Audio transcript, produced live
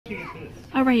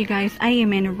Alright you guys, I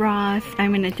am in Ross.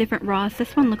 I'm in a different Ross.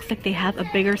 This one looks like they have a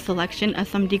bigger selection of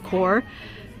some decor,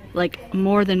 like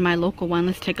more than my local one.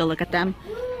 Let's take a look at them.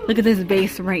 Look at this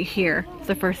vase right here. It's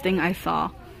the first thing I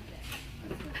saw.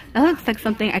 That looks like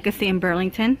something I could see in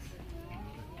Burlington.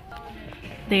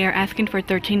 They are asking for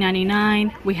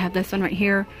 $13.99. We have this one right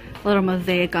here, a little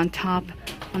mosaic on top,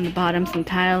 on the bottom some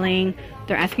tiling.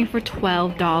 They're asking for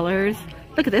 $12.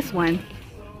 Look at this one.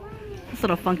 This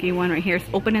little funky one right here. It's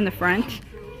open in the front.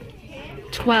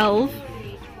 $12.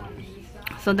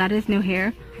 So that is new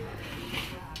here.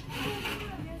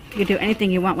 You can do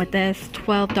anything you want with this.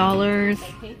 $12.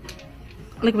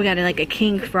 Look, we got like a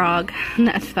king frog.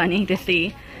 That's funny to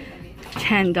see.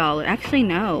 $10. Actually,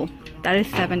 no. That is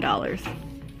 $7.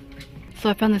 So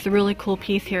I found this really cool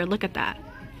piece here. Look at that.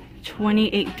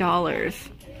 $28.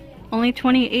 Only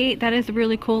 $28. That is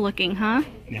really cool looking, huh?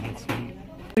 Yeah, that's sweet.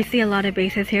 We see a lot of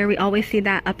vases here. We always see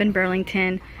that up in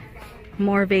Burlington.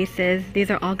 More vases.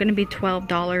 These are all going to be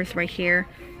 $12 right here.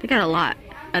 They got a lot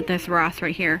at this Ross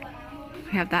right here.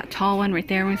 We have that tall one right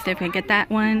there. We're going to see if we can get that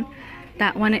one.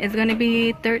 That one is going to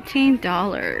be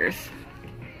 $13.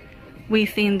 We've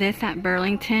seen this at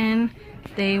Burlington.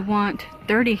 They want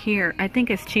 $30 here. I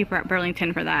think it's cheaper at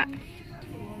Burlington for that.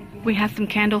 We have some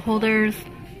candle holders.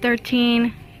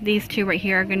 $13. These two right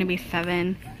here are going to be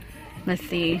 $7. Let's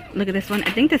see. Look at this one.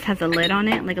 I think this has a lid on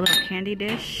it, like a little candy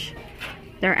dish.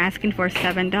 They're asking for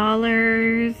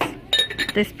 $7.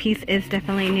 This piece is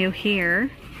definitely new here.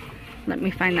 Let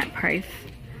me find that price.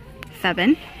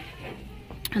 $7.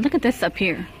 And look at this up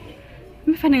here. I've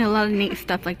been finding a lot of neat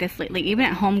stuff like this lately. Even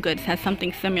at HomeGoods has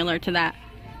something similar to that.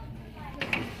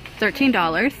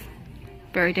 $13.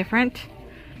 Very different.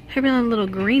 Maybe a little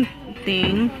green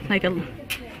thing, like a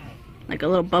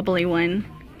little bubbly one.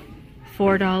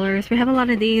 $4. We have a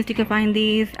lot of these. You can find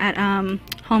these at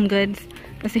HomeGoods.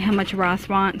 Let's see how much Ross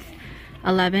wants.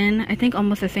 $11. I think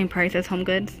almost the same price as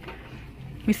HomeGoods.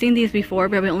 We've seen these before,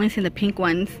 but we've only seen the pink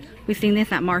ones. We've seen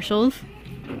this at Marshall's.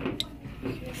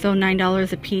 So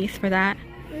 $9 a piece for that.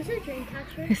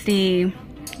 Let's see.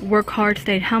 Work hard,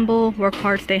 stay humble. Work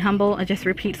hard, stay humble. It just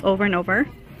repeats over and over.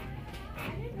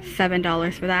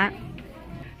 $7 for that.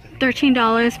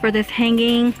 $13 for this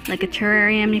hanging, like a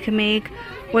terrarium you can make.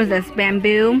 What is this?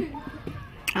 Bamboo.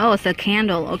 Oh, it's a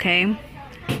candle. Okay.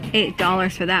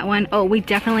 $8 for that one. Oh, we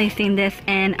definitely seen this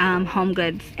in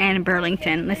HomeGoods and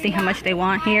Burlington. Let's see how much they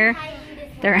want here.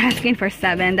 They're asking for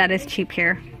 $7. That is cheap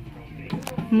here.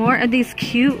 More of these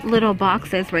cute little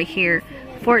boxes right here.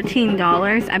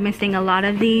 $14. I've been seeing a lot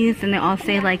of these, and they all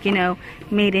say, like, you know,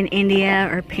 made in India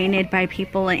or painted by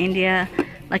people in India.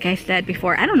 Like I said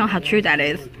before, I don't know how true that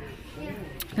is.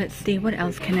 Let's see, what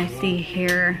else can I see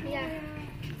here?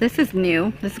 This is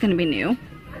new. This is going to be new.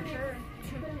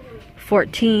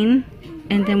 $14.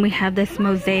 And then we have this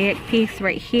mosaic piece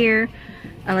right here,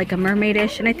 like a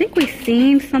mermaidish. And I think we've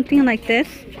seen something like this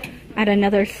at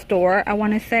another store, I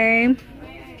want to say.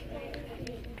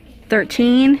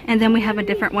 $13. And then we have a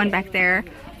different one back there.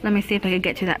 Let me see if I can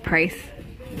get to that price.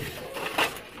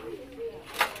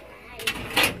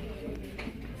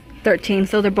 $13.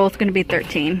 So they're both going to be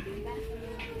 $13.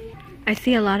 I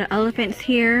see a lot of elephants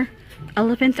here.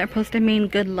 Elephants are supposed to mean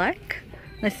good luck.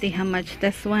 Let's see how much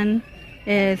this one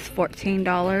is.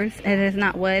 $14. It is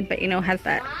not wood, but you know, has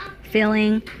that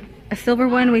feeling. A silver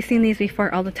one, we've seen these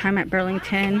before all the time at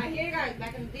Burlington.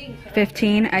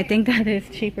 $15. I think that is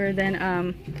cheaper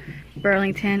than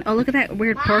Burlington. Oh, look at that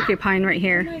weird porcupine right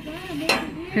here.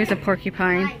 Here's a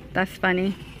porcupine. That's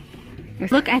funny.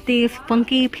 Look at these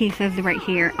funky pieces right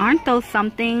here. Aren't those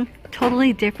something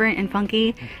totally different and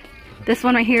funky? This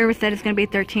one right here said it's going to be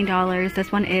 $13.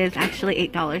 This one is actually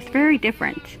 $8. Very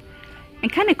different.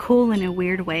 And kind of cool in a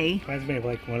weird way. Reminds me of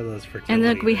like one of those fertility. And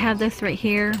look, we have this right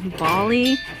here.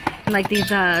 Bali. And like these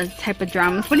type of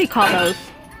drums. What do you call those?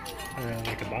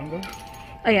 Like a bongo?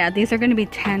 Oh yeah, these are going to be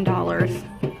 $10.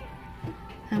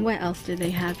 And what else do they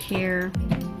have here?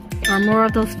 Or more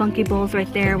of those funky bowls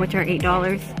right there, which are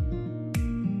 $8.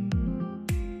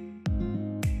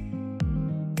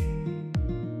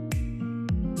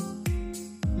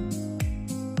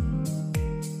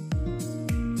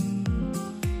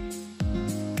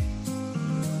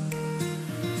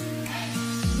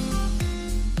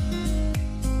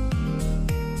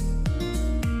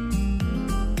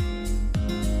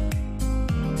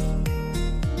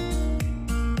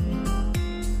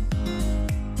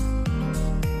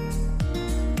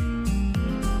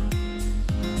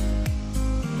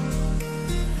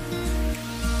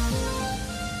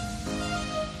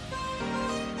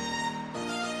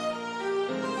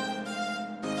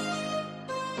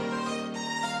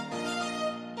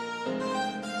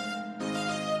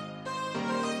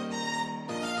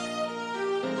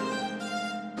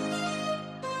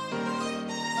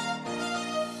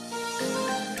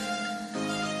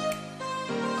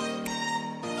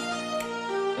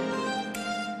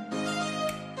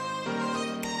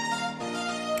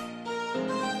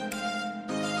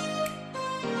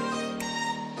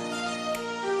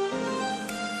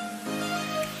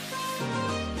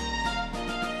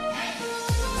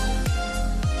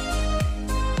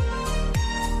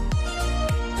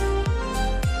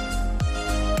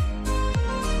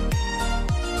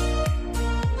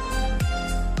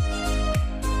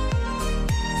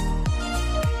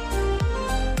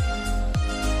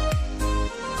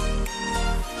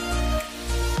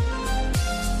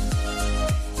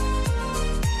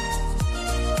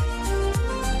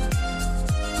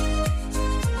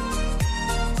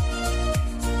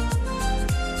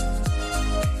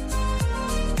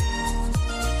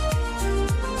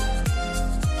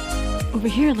 Over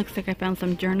here, looks like I found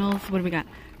some journals. What do we got?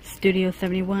 Studio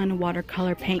 71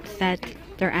 watercolor paint set.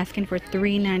 They're asking for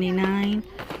 $3.99.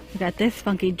 We got this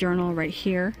funky journal right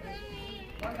here.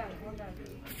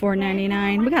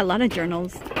 $4.99. We got a lot of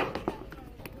journals.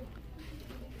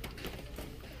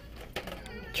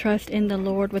 Trust in the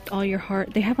Lord with all your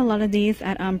heart. They have a lot of these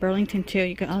at Burlington too.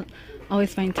 You can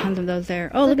always find tons of those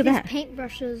there. Oh, look at that.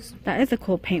 Paintbrushes. That is a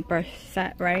cool paintbrush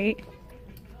set, right?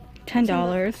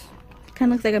 $10.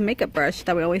 Kind of looks like a makeup brush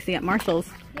that we always see at Marshall's.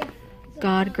 Yeah.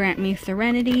 God grant me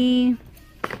serenity.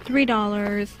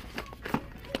 $3.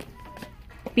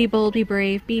 Be bold, be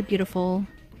brave, be beautiful.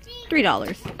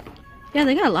 $3. Yeah,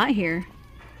 they got a lot here.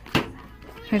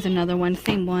 Here's another one,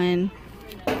 same one.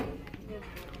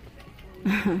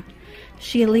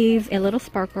 She leaves a little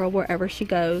sparkle wherever she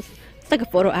goes. It's like a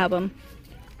photo album.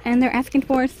 And they're asking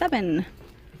for $7.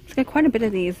 It's got quite a bit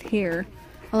of these here.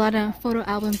 A lot of photo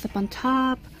albums up on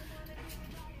top.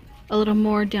 A little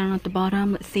more down at the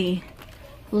bottom. Let's see.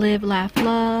 Live, laugh,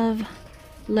 love.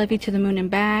 Love you to the moon and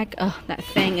back. Oh, that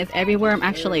saying is everywhere. I'm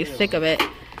actually sick of it.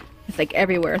 It's like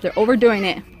everywhere. They're overdoing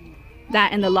it.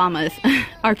 That and the llamas.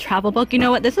 Our travel book. You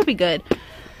know what? This will be good.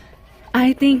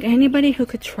 I think anybody who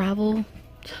could travel,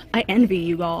 I envy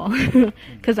you all.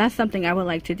 Because that's something I would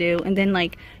like to do. And then,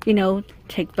 like, you know,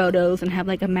 take photos and have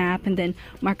like a map and then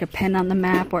mark a pen on the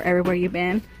map or everywhere you've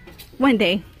been. One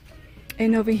day.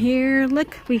 And over here,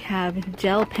 look, we have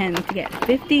gel pens. You get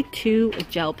 52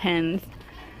 gel pens.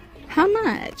 How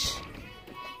much?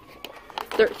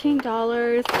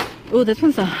 $13. Oh, this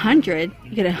one's 100.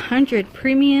 You get 100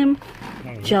 premium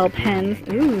gel pens.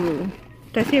 Ooh.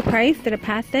 Do I see a price? Did it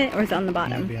pass it? Or is it on the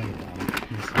bottom?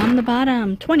 On the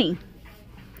bottom. 20.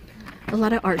 A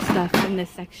lot of art stuff in this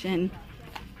section.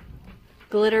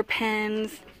 Glitter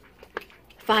pens.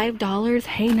 $5.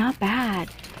 Hey, not bad.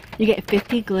 You get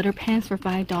 50 glitter pens for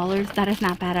 $5. That is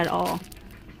not bad at all.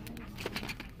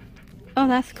 Oh,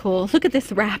 that's cool. Look at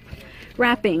this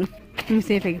wrapping. Let me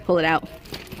see if I can pull it out.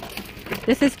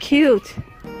 This is cute.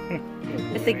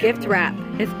 It's a gift wrap.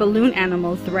 It's balloon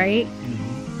animals, right?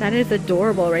 That is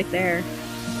adorable right there.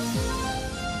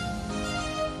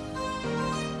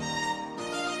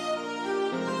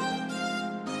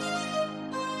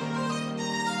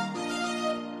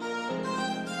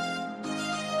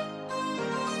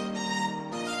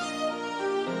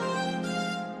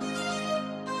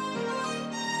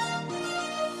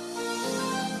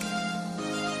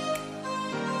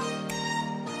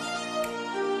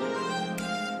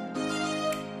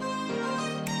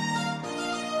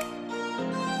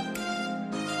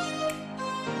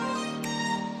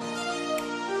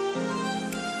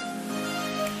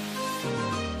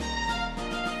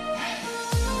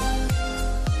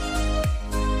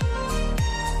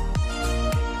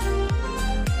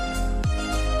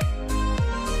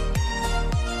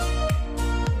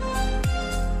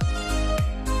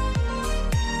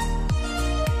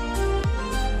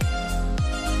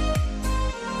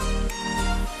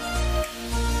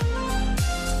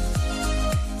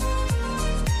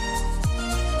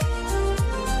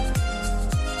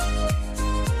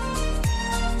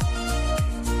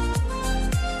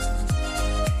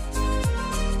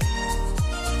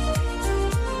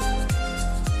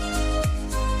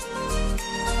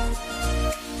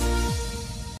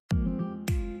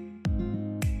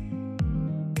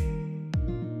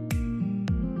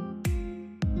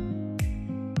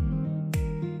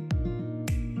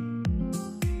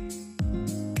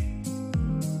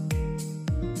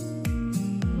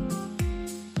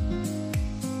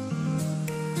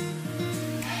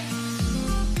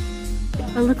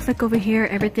 It looks like over here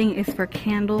everything is for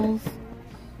candles.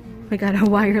 We got a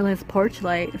wireless porch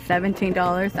light,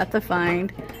 $17. That's a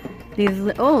find.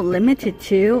 These, oh, limited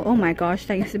too. Oh my gosh,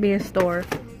 that used to be a store.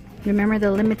 Remember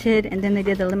the limited, and then they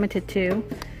did the limited too.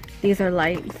 These are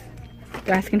lights.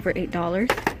 They're asking for $8.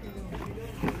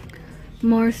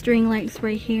 More string lights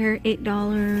right here,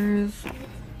 $8.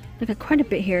 Look at quite a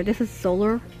bit here. This is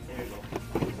solar.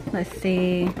 Let's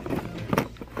see.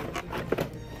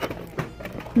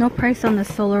 No price on the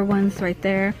solar ones right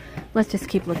there. Let's just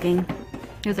keep looking.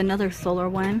 There's another solar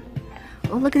one.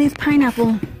 Oh, look at these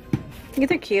pineapple. These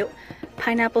are cute.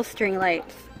 Pineapple string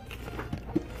lights.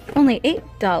 Only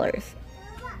 $8.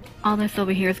 All this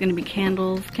over here is going to be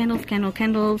candles.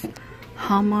 Candles.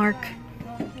 Hallmark.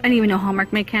 I didn't even know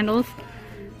Hallmark made candles.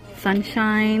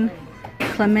 Sunshine.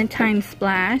 Clementine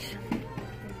Splash.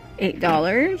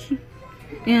 $8.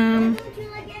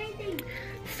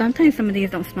 Sometimes some of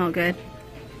these don't smell good.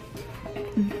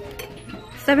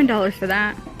 $7 for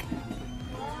that.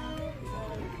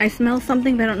 I smell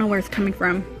something, but I don't know where it's coming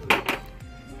from.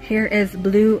 Here is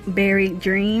Blueberry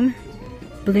Dream.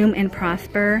 Bloom and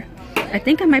Prosper. I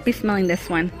think I might be smelling this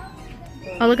one.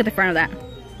 Oh, look at the front of that.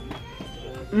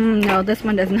 No, this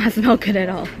one does not smell good at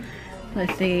all.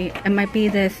 Let's see. It might be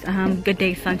this Good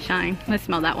Day Sunshine. Let's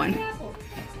smell that one.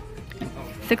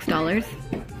 $6.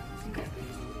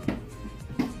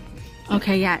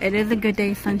 Okay, yeah, it is a Good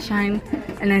Day Sunshine.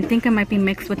 And I think it might be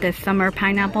mixed with this Summer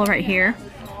Pineapple right here.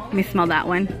 Let me smell that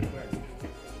one.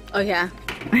 Oh yeah,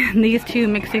 these two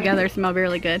mixed together smell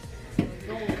really good.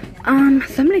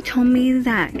 Somebody told me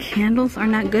that candles are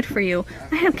not good for you.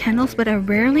 I have candles, but I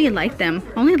rarely light them.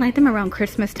 I only light them around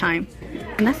Christmas time.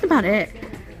 And that's about it.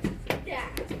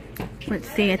 Let's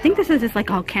see, I think this is just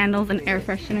like all candles and air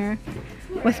freshener.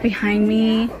 What's behind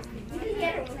me?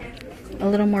 A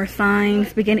little more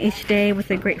signs. Begin each day with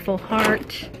a grateful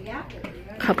heart.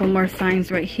 Couple more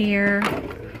signs right here.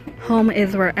 Home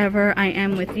is wherever I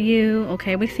am with you.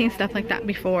 Okay, we've seen stuff like that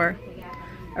before.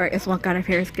 Alright, let's walk out of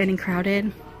here. It's getting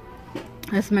crowded.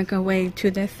 Let's make our way to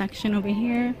this section over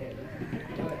here.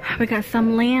 We got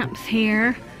some lamps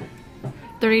here.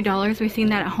 $30. We've seen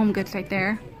that at HomeGoods right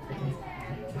there.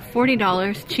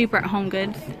 $40 cheaper at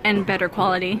HomeGoods and better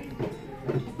quality.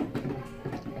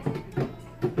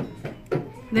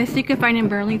 This you can find in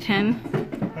Burlington.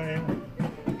 Oh, yeah.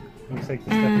 Looks like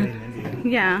the stuff made in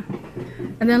India. Yeah.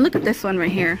 And then look at this one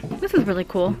right here. This is really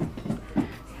cool.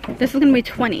 This is gonna be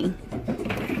 $20.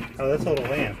 Oh, that's a little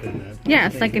lamp, isn't it? Yeah,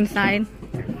 it's like inside.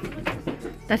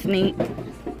 That's neat.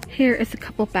 Here is a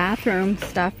couple bathroom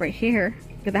stuff right here.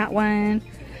 Look at that one.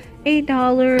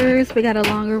 $8. We got a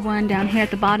longer one down here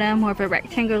at the bottom, more of a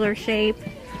rectangular shape.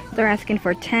 They're asking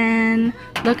for $10.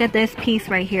 Look at this piece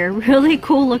right here. Really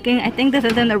cool looking. I think this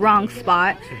is in the wrong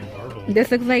spot.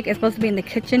 This looks like it's supposed to be in the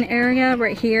kitchen area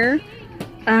right here.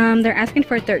 They're asking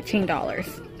for $13.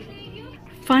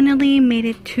 Finally made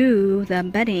it to the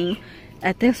bedding.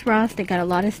 At this Ross, they got a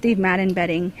lot of Steve Madden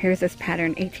bedding. Here's this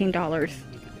pattern, $18.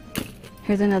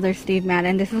 Here's another Steve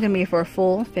Madden. This is going to be for a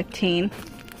full $15.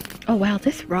 Oh wow,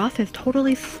 this Ross is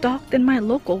totally stocked in my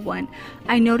local one.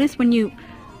 I noticed when you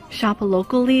shop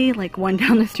locally, like one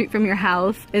down the street from your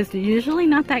house, is usually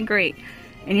not that great.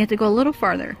 And you have to go a little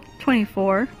farther. $24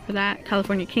 for that,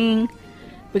 California King.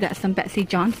 We got some Betsey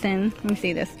Johnson. Let me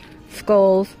see this.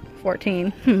 Skulls,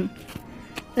 $14.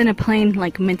 Then a plain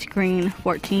like mint green,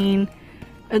 $14.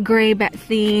 A gray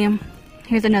Betsey.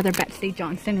 Here's another Betsey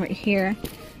Johnson right here.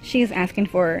 She's asking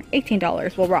for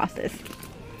 $18. Well, Ross is.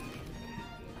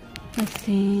 Let's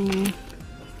see.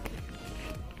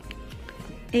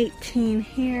 18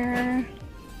 here.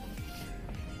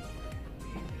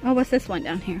 Oh, what's this one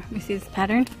down here? Let me see this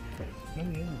pattern. Oh,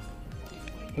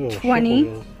 yeah.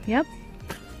 20. Yep.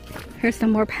 Here's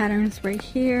some more patterns right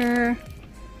here.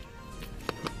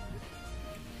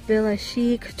 Villa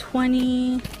Chic,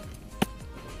 20.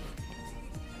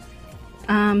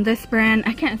 This brand,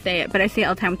 I can't say it, but I see it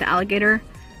all the time with the alligator.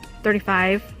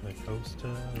 35.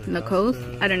 Lacoste.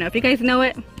 I don't know. If you guys know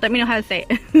it, let me know how to say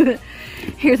it.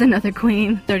 Here's another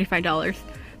queen, $35.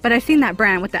 But I've seen that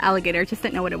brand with the alligator, just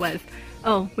didn't know what it was.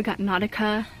 Oh, we got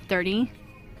Nautica, 30.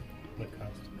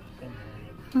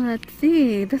 Let's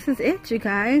see. This is it, you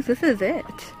guys. This is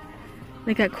it.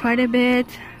 We got quite a bit.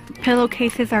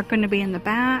 Pillowcases are going to be in the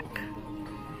back.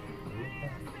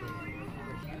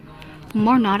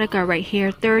 More Nautica right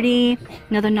here, 30.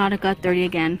 Another Nautica, 30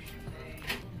 again.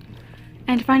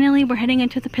 And finally, we're heading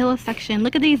into the pillow section.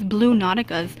 Look at these blue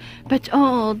Nauticas. But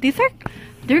oh,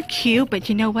 they're cute, but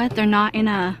you know what? They're not in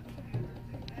a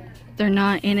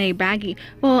baggie.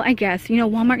 Well, I guess, you know,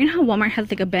 Walmart, you know how Walmart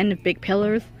has like a bin of big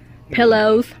pillows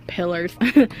pillows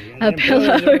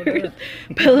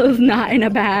not in a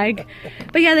bag.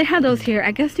 But yeah, they have those here.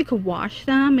 I guess you could wash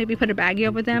them, maybe put a baggie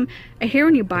over them. I hear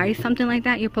when you buy something like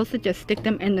that, you're supposed to just stick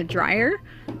them in the dryer.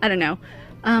 I don't know.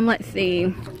 Let's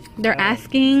see. They're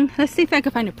asking, let's see if I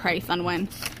can find a price on one.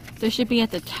 There should be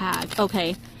at the tag.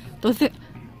 Okay, those are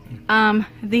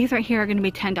these right here are going to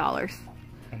be $10.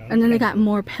 And then they got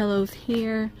more pillows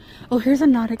here. Oh, here's a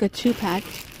Nautica 2-pack.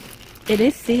 It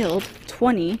is sealed.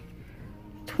 20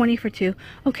 for 2.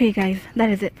 Okay guys, that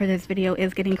is it for this video.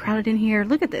 It's getting crowded in here.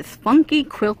 Look at this funky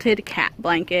quilted cat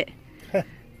blanket.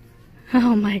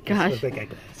 Oh my gosh,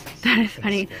 that is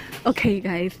funny. Okay you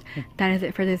guys, that is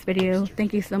it for this video.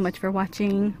 Thank you so much for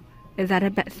watching. Is that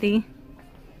a Betsey?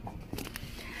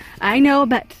 I know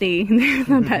Betsey. There's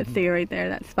a Betsey right there.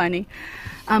 That's funny.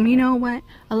 You know what,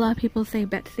 a lot of people say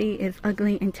Betsey is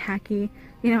ugly and tacky.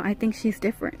 You know, I think she's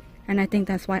different, and I think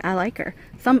that's why I like her.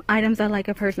 Some items I like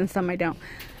of hers and some I don't.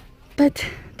 But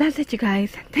that's it, you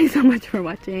guys. Thanks so much for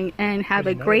watching, and have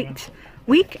a great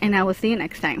week, and I will see you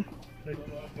next time.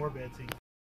 More Betsey.